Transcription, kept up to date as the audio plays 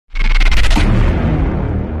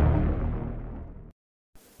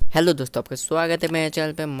Hello दोस्तों, आपका स्वागत है मेरे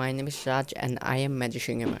चैनल पे। My name is Raj and I am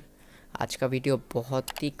magician gamer. आज का वीडियो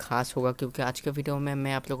बहुत ही खास होगा क्योंकि आज के वीडियो में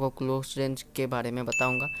मैं आप लोगों को क्लोज रेंज के बारे में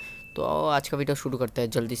बताऊंगा। तो आज का वीडियो शुरू करते हैं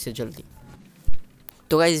जल्दी से जल्दी।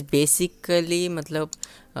 तो गाइस बेसिकली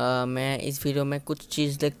मैं इस वीडियो में कुछ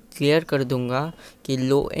चीज़ क्लियर कर दूंगा कि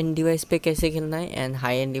लो एंड डिवाइस पे कैसे खेलना है एंड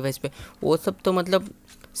हाई एंड डिवाइस पे। वो सब तो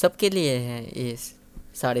सबके लिए है ये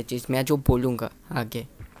सारे चीज़ मैं जो बोलूँगा आगे,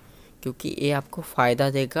 क्योंकि ये आपको फ़ायदा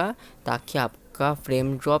देगा ताकि आपका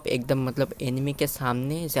फ्रेम ड्रॉप एकदम एनिमी के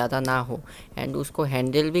सामने ज़्यादा ना हो। एंड उसको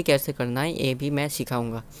हैंडल भी कैसे करना है ये भी मैं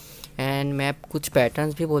सिखाऊंगा। एंड मैं कुछ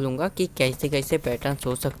पैटर्न्स भी बोलूँगा कि कैसे कैसे पैटर्न्स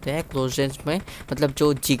हो सकते हैं क्लोज रेंज में,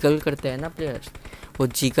 जो जिगल करते हैं ना प्लेयर्स, वो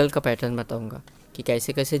जिगल का पैटर्न बताऊँगा कि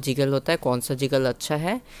कैसे कैसे जिगल होता है, कौन सा जिगल अच्छा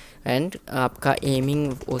है एंड आपका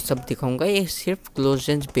एमिंग वो सब दिखाऊंगा। ये सिर्फ क्लोज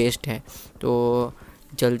रेंज बेस्ड है। तो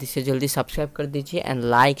जल्दी से जल्दी सब्सक्राइब कर दीजिए एंड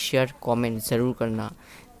लाइक शेयर कमेंट ज़रूर करना।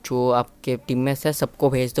 जो आपके टीम में से सबको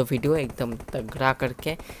भेज दो वीडियो एकदम तगड़ा करके,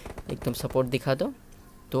 एकदम सपोर्ट दिखा दो।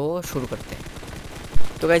 तो शुरू करते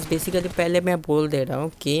हैं। तो गाइस बेसिकली पहले मैं बोल दे रहा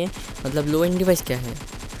हूँ कि लो एंड डिवाइस क्या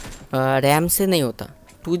है। रैम से नहीं होता।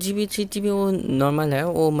 2 GB 3 GB वो नॉर्मल है।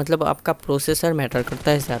 वो आपका प्रोसेसर मैटर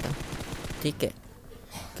करता है ज़्यादा, ठीक है।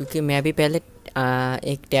 क्योंकि मैं भी पहले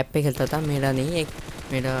एक टैब पे खेलता था। मेरा नहीं, एक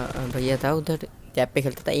मेरा भैया था उधर टैब पे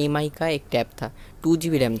खेलता था। EMI का एक टैब था, 2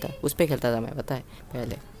 GB रैम था, उस पर खेलता था मैं, पता है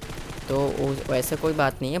पहले। तो वैसे कोई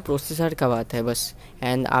बात नहीं है, प्रोसेसर का बात है बस।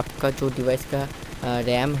 एंड आपका जो डिवाइस का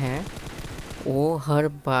रैम है वो हर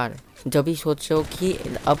बार जब भी सोच रहे हो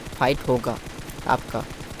कि अब फाइट होगा आपका,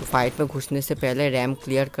 तो फाइट में घुसने से पहले रैम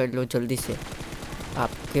क्लियर कर लो जल्दी से।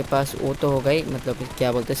 आपके पास वो तो होगा ही,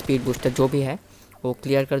 क्या बोलते हैं, स्पीड बूस्टर जो भी है वो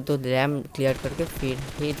क्लियर कर दो। रैम क्लियर करके फिर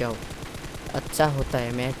ही जाओ, अच्छा होता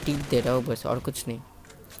है। मैं टिप दे रहा हूँ बस, और कुछ नहीं।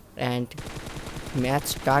 एंड मैच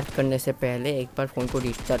स्टार्ट करने से पहले एक बार फ़ोन को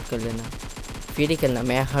रिस्टार्ट कर लेना, फिर ही खेलना।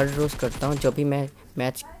 मैं हर रोज़ करता हूँ, जब भी मैं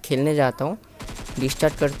मैच खेलने जाता हूँ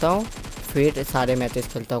रिस्टार्ट करता हूँ, फिर सारे मैचेस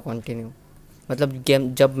खेलता हूँ कंटिन्यू।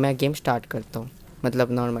 गेम जब मैं गेम स्टार्ट करता हूँ,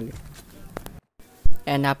 नॉर्मली।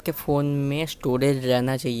 एंड आपके फ़ोन में स्टोरेज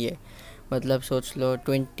रहना चाहिए। सोच लो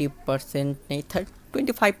 20% नहीं,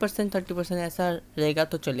 25% 30% ऐसा रहेगा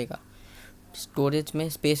तो चलेगा। स्टोरेज में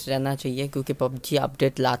स्पेस रहना चाहिए क्योंकि पबजी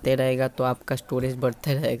अपडेट लाते रहेगा तो आपका स्टोरेज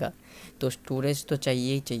बढ़ते रहेगा। तो स्टोरेज तो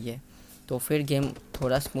चाहिए ही चाहिए, तो फिर गेम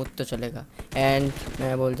थोड़ा स्मूथ तो चलेगा। एंड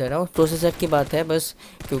मैं बोल दे रहा हूँ प्रोसेसर की बात है बस,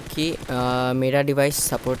 क्योंकि मेरा डिवाइस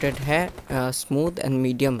सपोर्टेड है स्मूथ एंड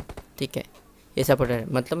मीडियम, ठीक है। ये सपोर्टेड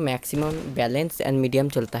है, मैक्सिमम बैलेंस एंड मीडियम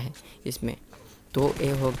चलता है इसमें। तो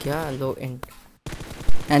ये हो गया लो एंड।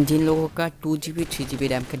 एंड जिन लोगों का 2 GB 3 GB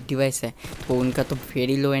रैम का डिवाइस है तो उनका तो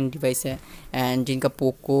वेरी लो एंड डिवाइस है। एंड जिनका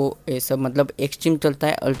पोको ये सब एक्सट्रीम चलता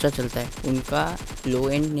है, अल्ट्रा चलता है, उनका लो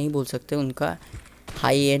एंड नहीं बोल सकते, उनका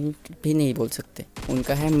हाई एंड भी नहीं बोल सकते,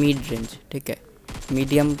 उनका है मिड रेंज, ठीक है।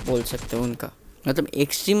 मीडियम बोल सकते हो उनका,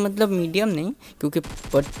 एक्सट्रीम मीडियम नहीं, क्योंकि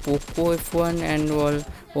बट पोको F1 एंड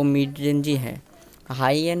वो मिड रेंज ही है।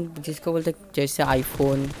 हाई एंड जिसको बोलते हैं जैसे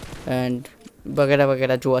आईफोन एंड वगैरह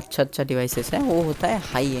वगैरह, जो अच्छा अच्छा डिवाइसेस है वो होता है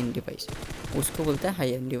हाई एंड डिवाइस, उसको बोलता है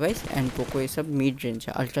high and device. And Poco ये सब मिड रेंज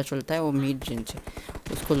है, अल्ट्रा चलता है वो मिड रेंज है,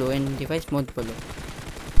 उसको लो एंड डिवाइस मत बोलो।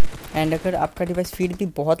 एंड अगर आपका डिवाइस फिर भी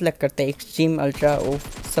बहुत लग करता है एक्सट्रीम अल्ट्रा वो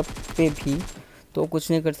सब पे भी, तो कुछ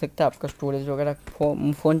नहीं कर सकता। आपका स्टोरेज वगैरह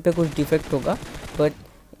फ़ोन पे कुछ डिफेक्ट होगा, बट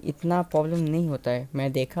इतना प्रॉब्लम नहीं होता है।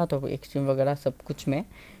 मैं देखा तो एक्सट्रीम वगैरह सब कुछ में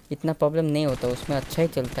इतना प्रॉब्लम नहीं होता, उसमें अच्छा ही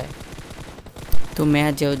चलता है। तो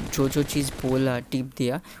मैं जो चीज़ बोला, टिप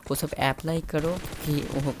दिया, वो सब अप्लाई करो कि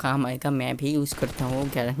वो काम आएगा। मैं भी यूज़ करता हूँ,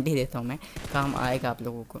 गारंटी देता हूँ मैं, काम आएगा आप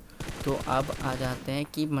लोगों को। तो अब आ जाते हैं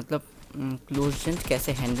कि क्लोज रेंज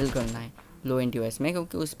कैसे हैंडल करना है लो एंड डिवाइस में,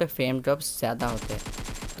 क्योंकि उस पर फ्रेम ड्रॉप्स ज़्यादा होते हैं।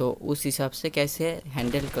 तो उस हिसाब से कैसे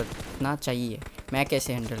हैंडल करना चाहिए, मैं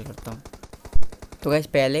कैसे हैंडल करता हूँ। तो गाइस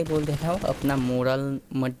पहले ही बोल दे रहा हूँ, अपना मोरल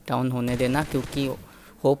मत डाउन होने देना, क्योंकि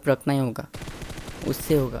होप रखना ही होगा,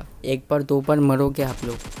 उससे होगा। एक बार 2 बार मरोगे आप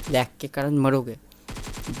लोग, लैग के कारण मरोगे,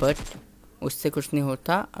 बट उससे कुछ नहीं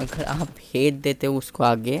होता। अगर आप भेज देते हो उसको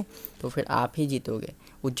आगे तो फिर आप ही जीतोगे।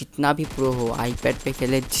 वो जितना भी प्रो हो, आईपैड पे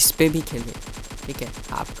खेले, जिस पे भी खेले, ठीक है,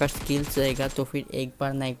 आपका स्किल्स रहेगा तो फिर एक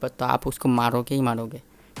बार ना एक बार तो आप उसको मारोगे ही मारोगे,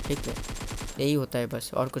 ठीक है। यही होता है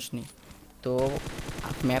बस, और कुछ नहीं। तो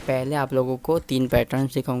मैं पहले आप लोगों को 3 पैटर्न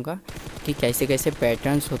सिखाऊंगा कि कैसे कैसे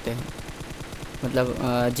पैटर्न्स होते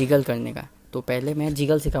हैं, जिगल करने का। तो पहले मैं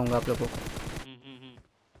जिगल सिखाऊंगा आप लोगों को।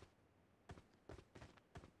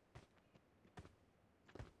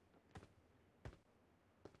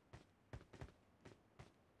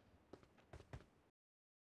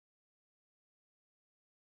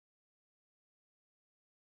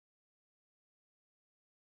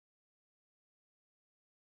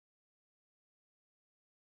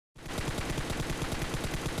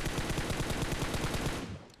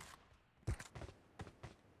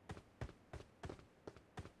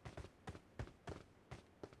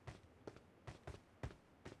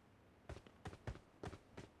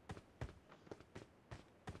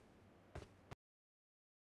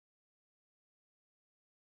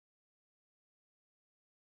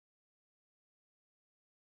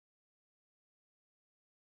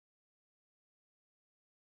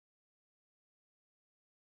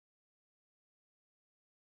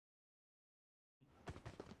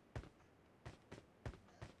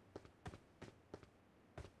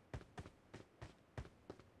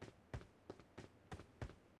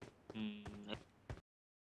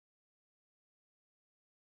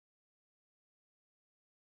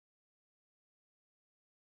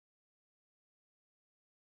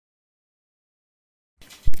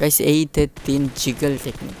 वैसे यही थे 3 जिगल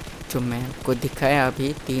टेक्निक जो मैं आपको दिखाया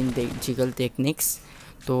अभी, 3 जिगल टेक्निक्स।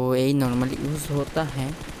 तो यही नॉर्मली यूज़ होता है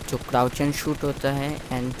जो क्राउच एंड शूट होता है।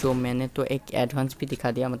 एंड जो मैंने तो एक एडवांस भी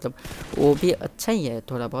दिखा दिया, मतलब वो भी अच्छा ही है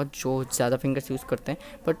थोड़ा बहुत, जो ज़्यादा फिंगर्स यूज़ करते हैं।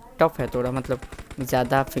 बट टफ है थोड़ा, मतलब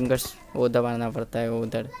ज़्यादा फिंगर्स वो दबाना पड़ता है,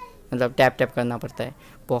 उधर मतलब टैप टैप करना पड़ता है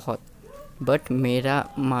बहुत। बट मेरा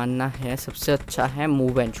मानना है सबसे अच्छा है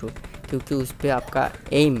मूव एंड शूट, क्योंकि उस पर आपका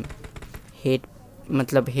एम हेड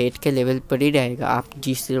मतलब हेड के लेवल पर ही रहेगा। आप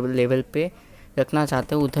जिस लेवल पे रखना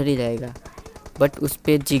चाहते हो उधर ही रहेगा। बट उस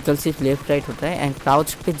पर जिगल सिर्फ लेफ़्ट राइट होता है। एंड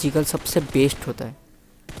क्राउच पे जिगल सबसे बेस्ट होता है,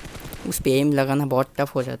 उस पर एम लगाना बहुत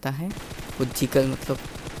टफ हो जाता है। वो जिगल मतलब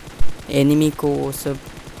एनिमी को वो सब,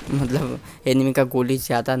 मतलब एनिमी का गोली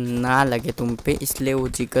ज़्यादा ना लगे तुम पे, इसलिए वो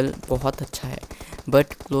जिगल बहुत अच्छा है।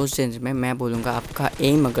 बट क्लोज रेंज में मैं बोलूँगा आपका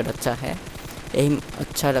एम अगर अच्छा है, एम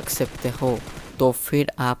अच्छा रख सकते हो, तो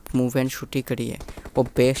फिर आप मूव एंड शूट ही करिए, वो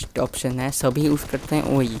बेस्ट ऑप्शन है। सभी यूज़ करते हैं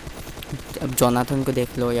वही। अब जोनाथन को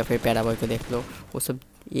देख लो या फिर पैराबॉय को देख लो, वो सब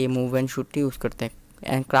ये move and shoot he use करते हैं।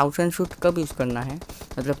 एंड क्राउच एंड शूट कब यूज़ करना है,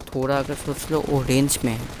 मतलब थोड़ा अगर सोच लो वो रेंज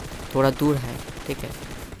में है, थोड़ा दूर है, ठीक है,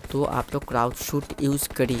 तो आप लोग क्राउच शूट यूज़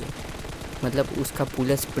करिए, मतलब उसका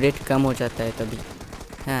बुलेट स्प्रेड कम हो जाता है तभी।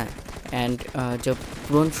 हाँ, एंड जब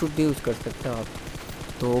प्रोन शूट भी यूज़ कर सकते हो आप,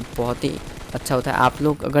 तो बहुत ही अच्छा होता है। आप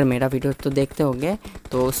लोग अगर मेरा वीडियो तो देखते होंगे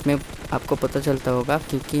तो उसमें आपको पता चलता होगा,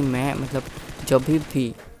 क्योंकि मैं मतलब जब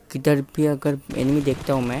भी किधर भी अगर एनिमी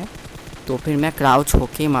देखता हूँ मैं, तो फिर मैं क्राउच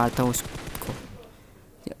होके मारता हूँ उसको।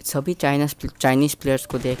 सभी चाइनीज़ प्लेयर्स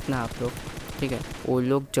को देखना आप लोग, ठीक है, वो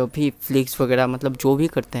लोग जब भी फ्लिक्स वगैरह मतलब जो भी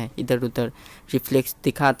करते हैं इधर उधर रिफ्लेक्स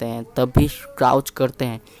दिखाते हैं, तब भी क्राउच करते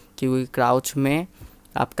हैं, क्योंकि क्राउच में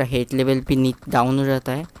आपका हेड लेवल भी डाउन हो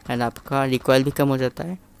जाता है एंड आपका रिकॉइल भी कम हो जाता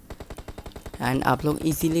है, एंड आप लोग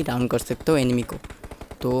इजीली डाउन कर सकते हो एनिमी को।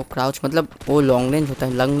 तो क्राउच मतलब वो लॉन्ग रेंज होता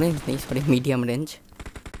है, लॉन्ग रेंज नहीं सॉरी, मीडियम रेंज।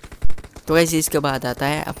 तो वैसे इसके बाद आता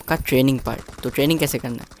है आपका ट्रेनिंग पार्ट। तो ट्रेनिंग कैसे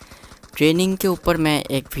करना है, ट्रेनिंग के ऊपर मैं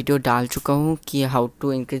एक वीडियो डाल चुका हूँ कि how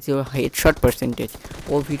to increase your headshot percentage,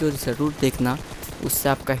 वो वीडियो ज़रूर देखना, उससे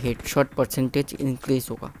आपका हेडशॉट परसेंटेज इंक्रीज़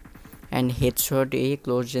होगा। एंड हेडशॉट ये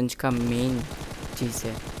क्लोज रेंज का मेन चीज़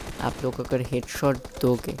है। आप लोग अगर हेडशॉट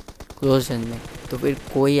दोगे क्लोज रेंज में, तो फिर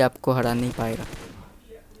कोई आपको हरा नहीं पाएगा।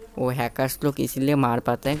 वो हैकर्स लोग इसीलिए मार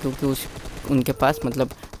पाते हैं क्योंकि उनके पास मतलब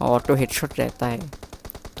ऑटो हेडशॉट रहता है,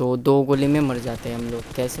 तो 2 गोली में मर जाते हैं हम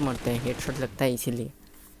लोग। कैसे मरते हैं, हेडशॉट लगता है इसीलिए,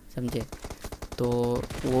 समझे। तो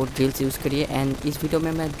वो ड्रिल्स यूज़ करिए। एंड इस वीडियो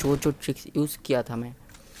में मैं जो ट्रिक्स यूज़ किया था मैं,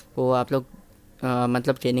 वो आप लोग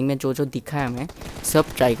मतलब ट्रेनिंग में जो दिखाया मैं,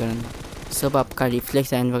 सब ट्राई करना। सब आपका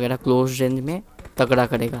रिफ्लेक्स एंड वगैरह क्लोज रेंज में तगड़ा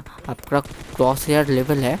करेगा। आपका क्रॉस हेयर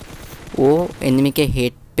लेवल है वो एनिमी के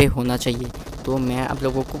हेड पे होना चाहिए। तो मैं आप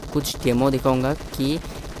लोगों को कुछ डेमो दिखाऊंगा कि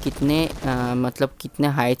कितने मतलब कितने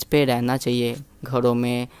हाइट्स पे रहना चाहिए घरों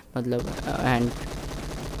में, मतलब एंड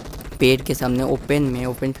पेड़ के सामने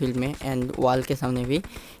ओपन फील्ड में, एंड वॉल के सामने भी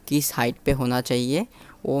किस हाइट पे होना चाहिए,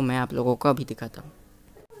 वो मैं आप लोगों को अभी दिखाता हूँ।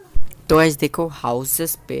 तो गाइस देखो,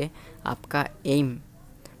 हाउसेस पे आपका एम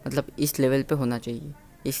मतलब इस लेवल पे होना चाहिए,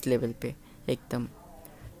 इस लेवल पे एकदम।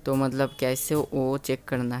 तो मतलब कैसे वो चेक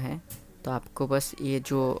करना है, तो आपको बस ये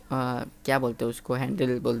जो क्या बोलते हैं उसको,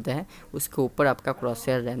 हैंडल बोलते हैं, उसके ऊपर आपका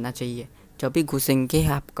क्रॉसहेयर रहना चाहिए। जब भी घुसेंगे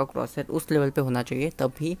आपका क्रॉसहेयर उस लेवल पे होना चाहिए,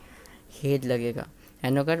 तभी हेड लगेगा।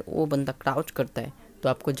 एंड अगर वो बंदा क्राउच करता है तो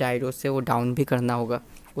आपको जायरो से वो डाउन भी करना होगा,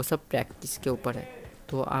 वो सब प्रैक्टिस के ऊपर है।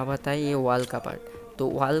 तो आप बताइए ये वॉल का पार्ट, तो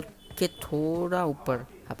वॉल के थोड़ा ऊपर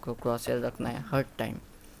आपको क्रॉसहेयर रखना है हर टाइम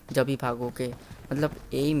जब भी भागोगे, मतलब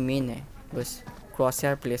यही मेन है बस,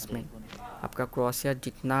 क्रॉसहेयर प्लेसमेंट। आपका क्रॉसहेयर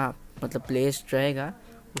जितना मतलब प्लेस्ड रहेगा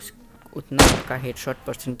उतना आपका हेडशॉट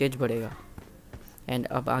परसेंटेज बढ़ेगा। एंड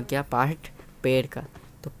अब आ गया पार्ट पैर का।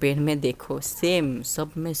 तो पैर में देखो सेम,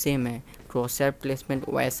 सब में सेम है, क्रॉसहेयर प्लेसमेंट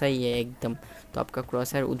वैसा ही है एकदम। तो आपका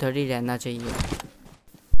क्रॉसहेयर उधर ही रहना चाहिए।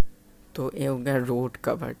 तो ये हो गया रोड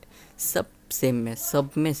का पार्ट, सब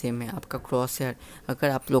में सेम है आपका क्रॉसहेयर। अगर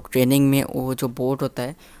आप लोग ट्रेनिंग में वो जो बोर्ड होता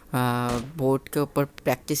है, बोर्ड के ऊपर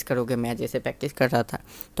प्रैक्टिस करोगे, मैं जैसे प्रैक्टिस कर रहा था,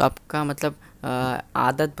 तो आपका मतलब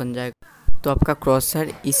आदत बन जाएगा। तो आपका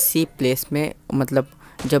क्रॉसहेयर इसी प्लेस में, मतलब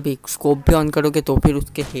जब एक स्कोप भी ऑन करोगे तो फिर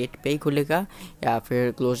उसके हेड पे ही खुलेगा, या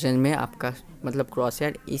फिर क्लोज रेंज में आपका मतलब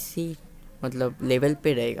क्रॉसहेयर इसी मतलब लेवल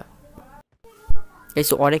पे रहेगा।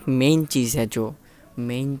 ऐसे और एक मेन चीज़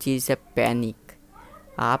है पैनिक।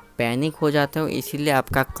 आप पैनिक हो जाते हो, इसीलिए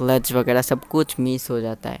आपका क्लच वगैरह सब कुछ मिस हो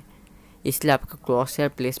जाता है, इसलिए आपका क्रॉसहेयर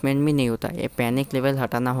प्लेसमेंट भी नहीं होता। ये पैनिक लेवल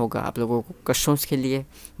हटाना होगा आप लोगों को। कस्टम्स के लिए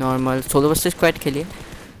नॉर्मल सोलो वर्सेस स्क्वाड के लिए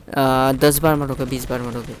 10 बार मारोगे, 20 बार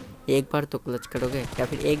मारोगे, एक बार तो क्लच करोगे, या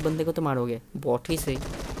फिर एक बंदे को तो मारोगे, बॉट ही सही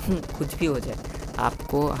कुछ भी हो जाए,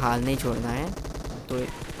 आपको हाल नहीं छोड़ना है। तो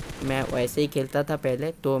मैं वैसे ही खेलता था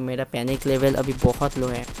पहले, तो मेरा पैनिक लेवल अभी बहुत लो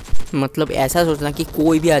है। मतलब ऐसा सोचना कि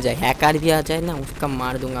कोई भी आ जाए, हैकर भी आ जाए ना, उसका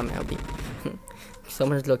मार दूंगा मैं अभी।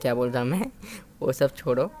 समझ लो क्या बोल रहा मैं, वो सब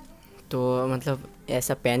छोड़ो। तो मतलब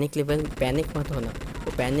ऐसा पैनिक लेवल, पैनिक मत होना,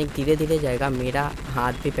 वो पैनिक धीरे धीरे जाएगा। मेरा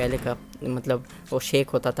हाथ भी पहले का मतलब वो शेक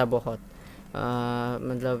होता था बहुत।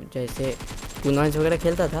 मतलब जैसे टूर्नामेंट्स वगैरह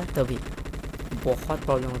खेलता था तभी बहुत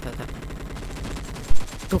प्रॉब्लम होता था।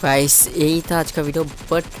 तो गाइस यही था आज का वीडियो,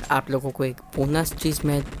 बट आप लोगों को एक बोनस चीज़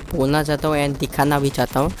मैं बोलना चाहता हूँ एंड दिखाना भी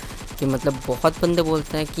चाहता हूँ कि मतलब बहुत बंदे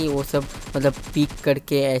बोलते हैं कि वो सब मतलब पीक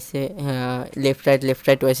करके ऐसे लेफ़्ट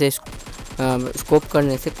राइट वैसे स्कोप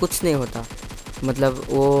करने से कुछ नहीं होता। मतलब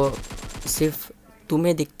वो सिर्फ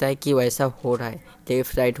तुम्हें दिखता है कि वैसा हो रहा है,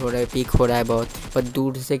 लेफ़्ट राइट हो रहा है, पीक हो रहा है बहुत, पर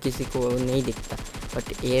दूर से किसी को नहीं दिखता।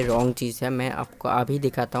 बट ये रॉन्ग चीज़ है, मैं आपको अभी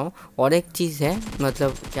दिखाता हूँ। और एक चीज़ है,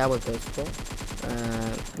 मतलब क्या बोलते हैं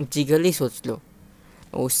उसको, जिगली सोच लो,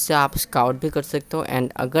 उससे आप स्काउट भी कर सकते हो।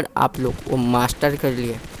 एंड अगर आप लोग वो मास्टर कर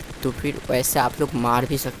लिए तो फिर वैसे आप लोग मार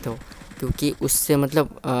भी सकते हो, क्योंकि उससे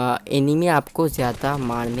मतलब एनिमी आपको ज़्यादा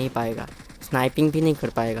मार नहीं पाएगा, स्नाइपिंग भी नहीं कर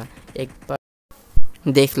पाएगा। एक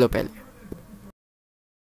बार देख लो पहले।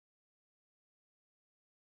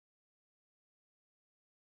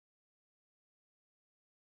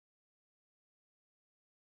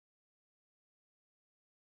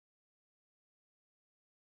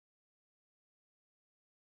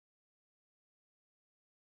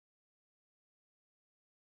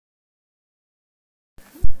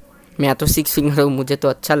 मैं तो 6 फिंगर हूँ, मुझे तो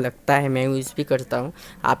अच्छा लगता है, मैं यूज़ भी करता हूँ।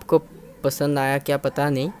 आपको पसंद आया क्या पता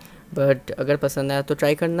नहीं, बट अगर पसंद आया तो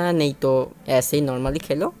ट्राई करना, नहीं तो ऐसे ही नॉर्मली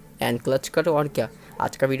खेलो एंड क्लच करो। और क्या,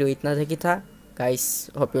 आज का वीडियो इतना तक ही था guys,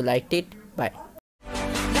 hope you like it, bye.